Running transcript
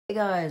Hey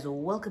guys,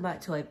 welcome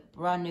back to a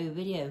brand new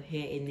video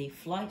here in the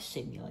flight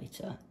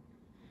simulator.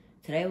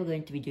 Today we're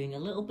going to be doing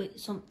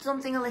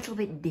something a little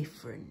bit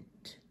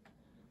different,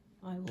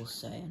 I will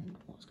say. And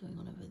what's going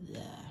on over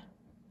there?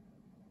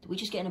 Did we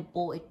just get an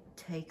aborted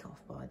takeoff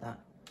by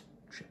that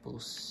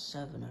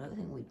 777? I don't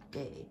think we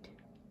did.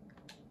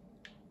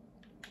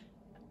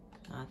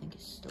 I think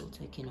it's still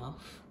taking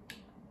off.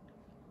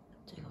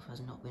 Takeoff has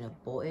not been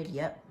aborted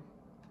yet.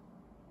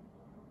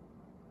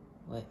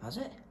 Wait, has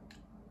it?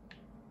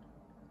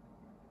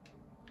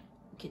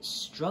 I think it's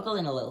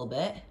struggling a little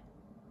bit.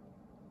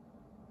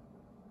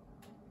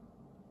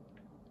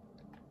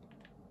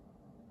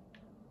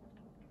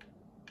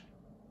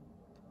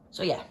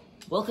 So yeah,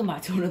 welcome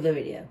back to another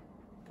video.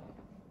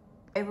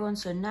 Everyone,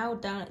 so now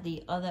down at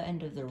the other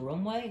end of the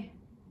runway,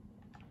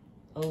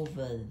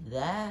 over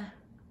there,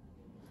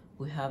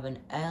 we have an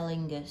Aer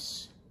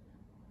Lingus.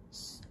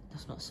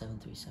 That's not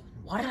 737.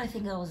 Why did I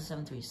think that was a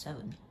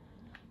 737?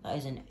 That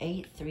is an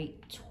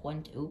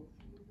A320. Ooh,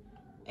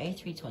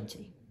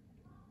 A320.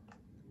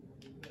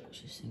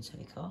 Watch this thing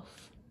take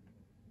off.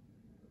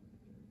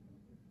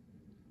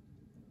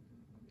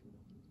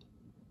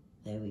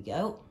 There we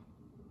go.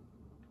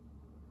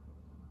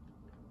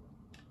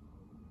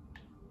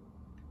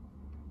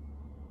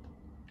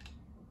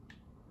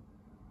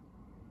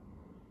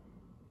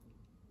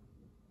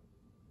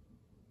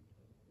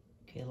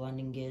 Okay,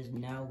 landing gears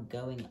now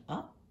going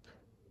up.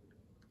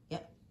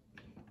 Yep.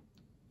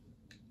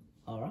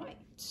 Alright.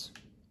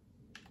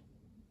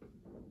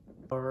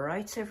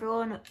 Alright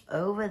everyone,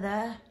 over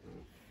there,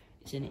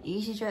 it's an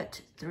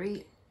EasyJet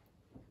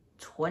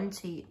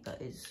 320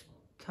 that is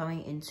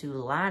coming into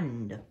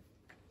land.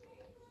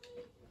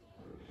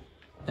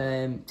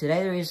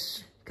 Today there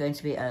is going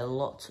to be a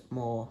lot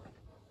more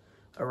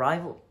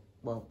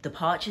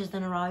departures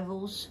than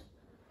arrivals.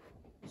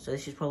 So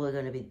this is probably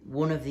going to be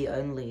one of the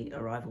only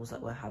arrivals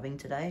that we're having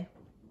today.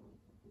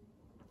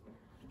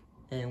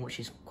 Which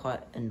is quite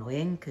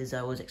annoying because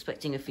I was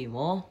expecting a few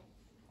more.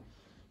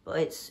 But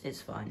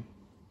it's fine.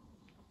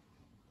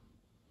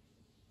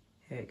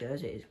 Here it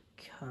goes, it is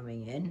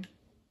coming in.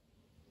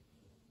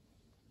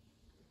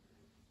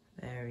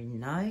 Very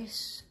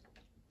nice.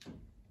 So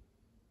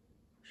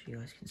you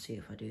guys can see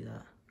if I do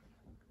that.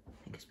 I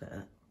think it's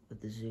better with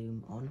the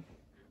zoom on.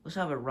 We also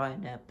have a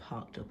Ryanair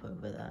parked up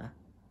over there.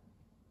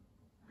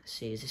 Let's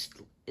see, is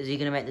he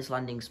going to make this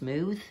landing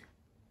smooth?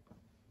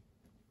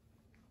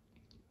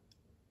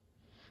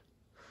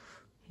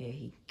 Here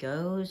he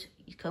goes.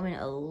 He's coming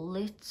a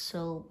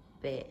little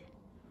bit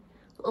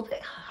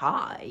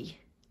high.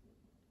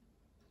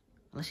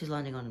 Unless he's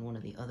landing on one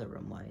of the other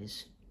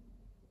runways.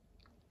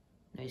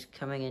 No, he's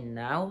coming in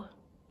now.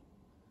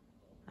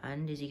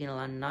 And is he going to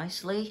land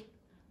nicely?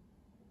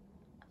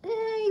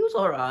 He was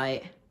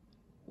alright.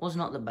 Was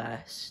not the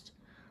best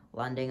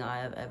landing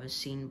I have ever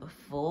seen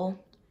before.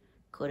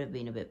 Could have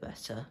been a bit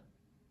better,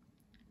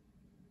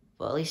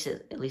 but at least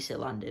it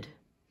landed.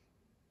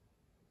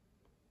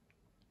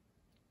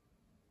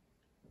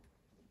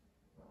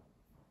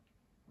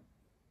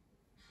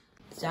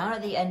 Down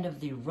at the end of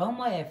the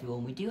runway,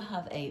 everyone, we do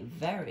have a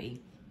very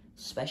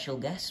special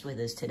guest with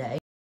us today.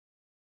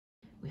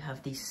 We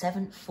have the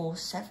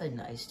 747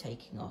 that is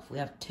taking off. We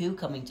have two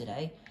coming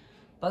today,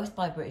 both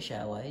by British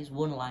Airways,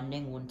 one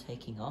landing, one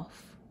taking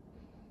off.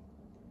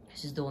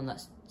 This is the one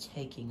that's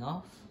taking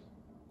off.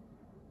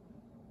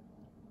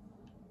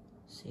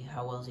 See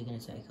how well is he going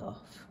to take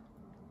off.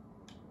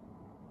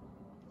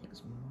 I think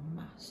it's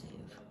massive.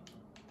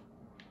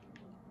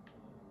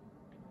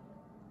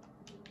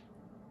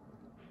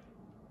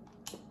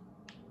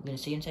 We're going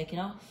to see him taking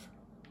off.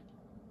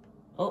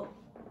 Oh,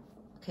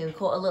 okay, we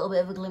caught a little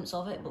bit of a glimpse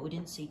of it, but we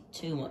didn't see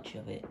too much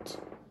of it.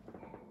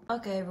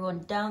 Okay,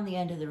 everyone, down the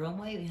end of the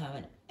runway, we have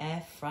an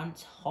Air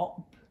France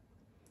hop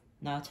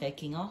now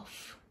taking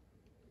off.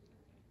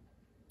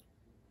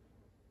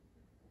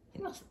 I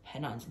think that's the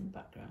Pennines in the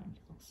background.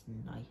 That's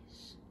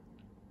nice.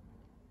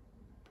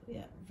 But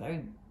yeah,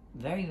 very,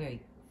 very,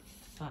 very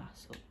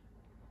fast.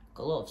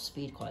 Got a lot of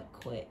speed quite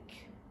quick.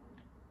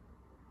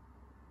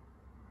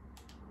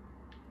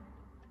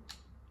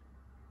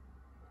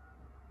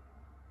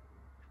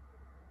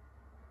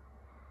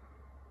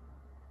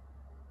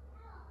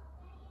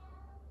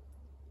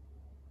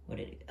 Where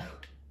did it go?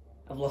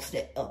 I've lost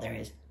it. Oh, there it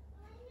is.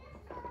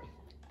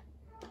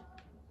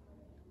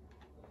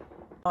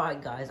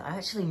 Alright guys, I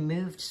actually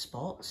moved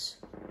spots.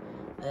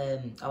 I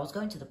was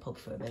going to the pub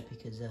for a bit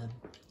because I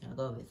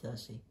got a bit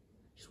thirsty.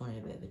 Just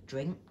wanted a bit of a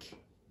drink.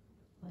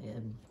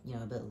 You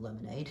know, a bit of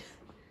lemonade.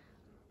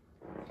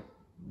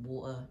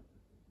 Water,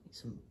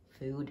 some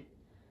food.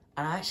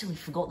 And I actually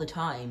forgot the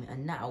time,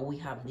 and now we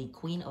have the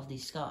Queen of the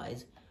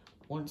Skies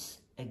once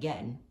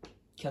again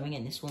coming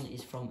in. This one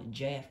is from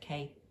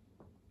JFK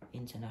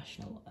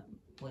International.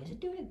 Wait, is it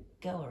doing a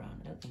go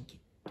around? I don't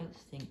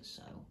think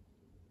so.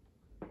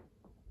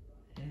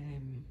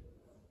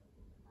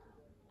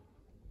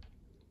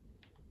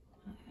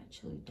 I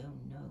actually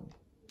don't know.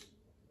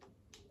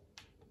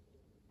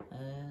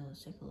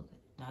 Let's take a look at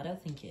it. No, I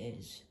don't think it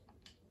is.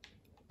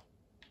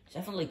 It's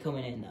definitely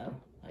coming in though.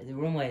 Like the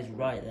runway is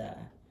right there.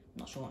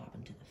 Not sure what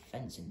happened to the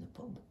fence in the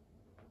pub.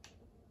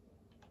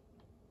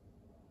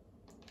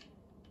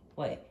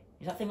 Wait,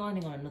 is that thing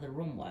landing on another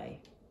runway?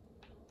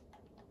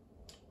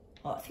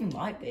 Oh, that thing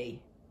might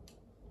be.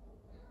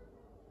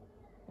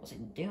 What's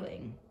it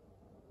doing?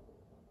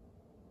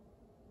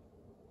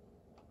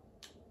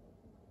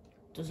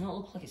 Does not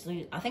look like it's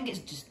leaving. I think it's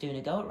just doing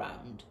a go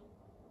around.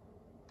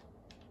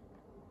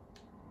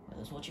 Wait,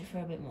 let's watch it for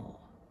a bit more.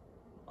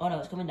 Oh no,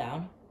 it's coming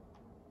down.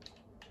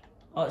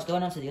 Oh, it's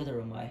going onto the other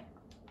runway.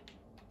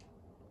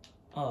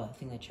 Oh, I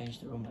think they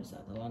changed the runways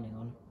that they're landing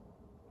on.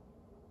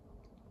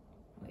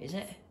 Wait, is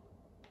it?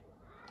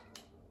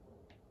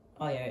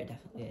 Oh yeah, it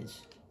definitely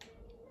is.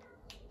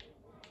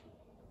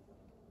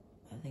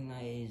 I think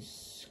that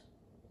is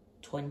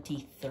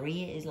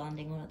 23 it is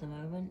landing on at the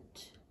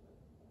moment.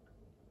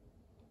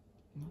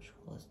 I'm not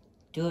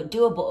sure.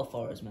 Do a butter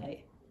for us,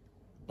 mate.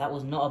 That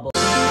was not a butter.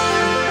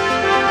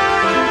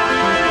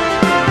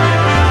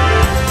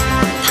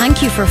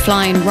 Thank you for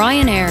flying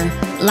Ryanair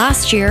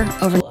last year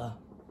over... Butter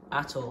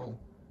at all.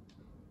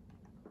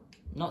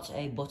 Not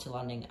a butter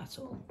landing at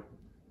all.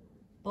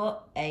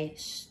 But a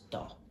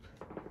stop.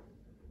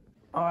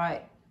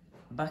 Alright,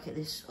 back at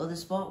this other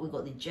spot, we've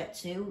got the Jet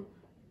 2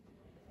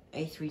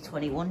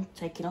 A321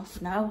 taking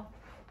off now.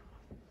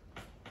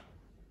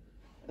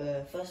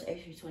 First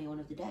A321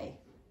 of the day.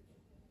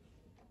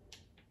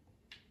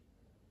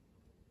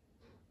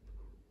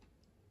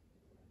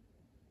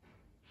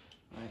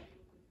 Right.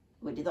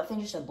 Wait, did that thing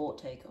just abort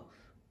takeoff?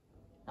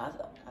 I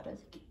don't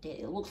think it did.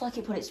 It looks like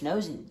it put its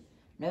nose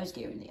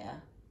gear in the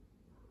air.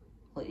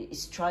 Wait,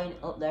 it's trying.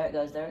 Oh, there it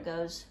goes. There it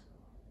goes.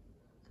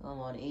 Come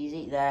on,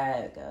 easy.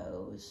 There it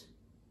goes.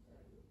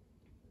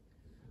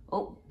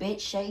 Oh, bit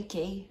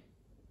shaky.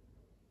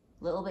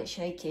 Little bit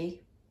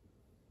shaky.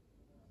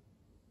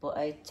 But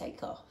a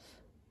takeoff.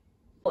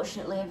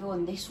 Fortunately,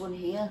 everyone, this one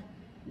here,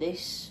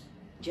 this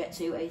Jet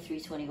 2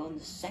 A321,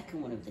 the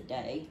second one of the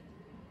day,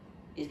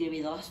 is going to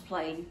be the last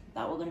plane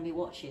that we're going to be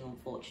watching,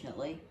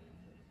 unfortunately.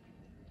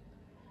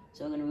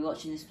 So we're going to be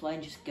watching this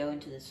plane just go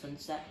into the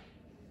sunset.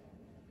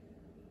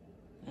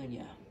 And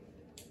yeah.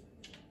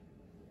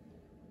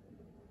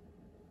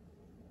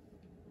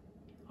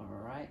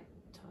 Alright,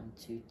 time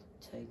to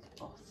take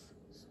off,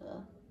 sir.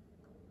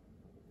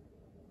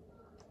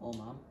 Or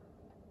ma'am.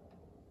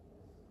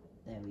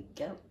 There we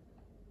go.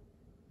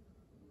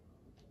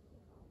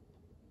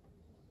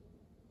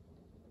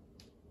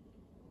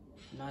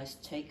 Nice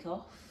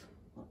takeoff.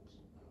 Oops.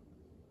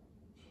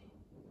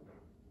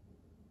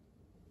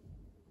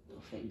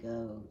 Off it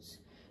goes.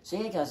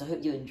 So yeah guys, I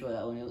hope you enjoyed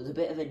that one. It was a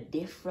bit of a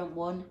different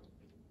one.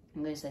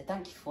 I'm going to say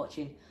thank you for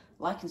watching.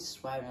 Like and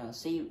subscribe, and I'll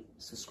see you.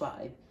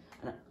 Subscribe,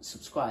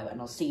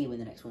 and I'll see you in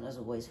the next one. As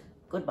always,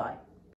 goodbye.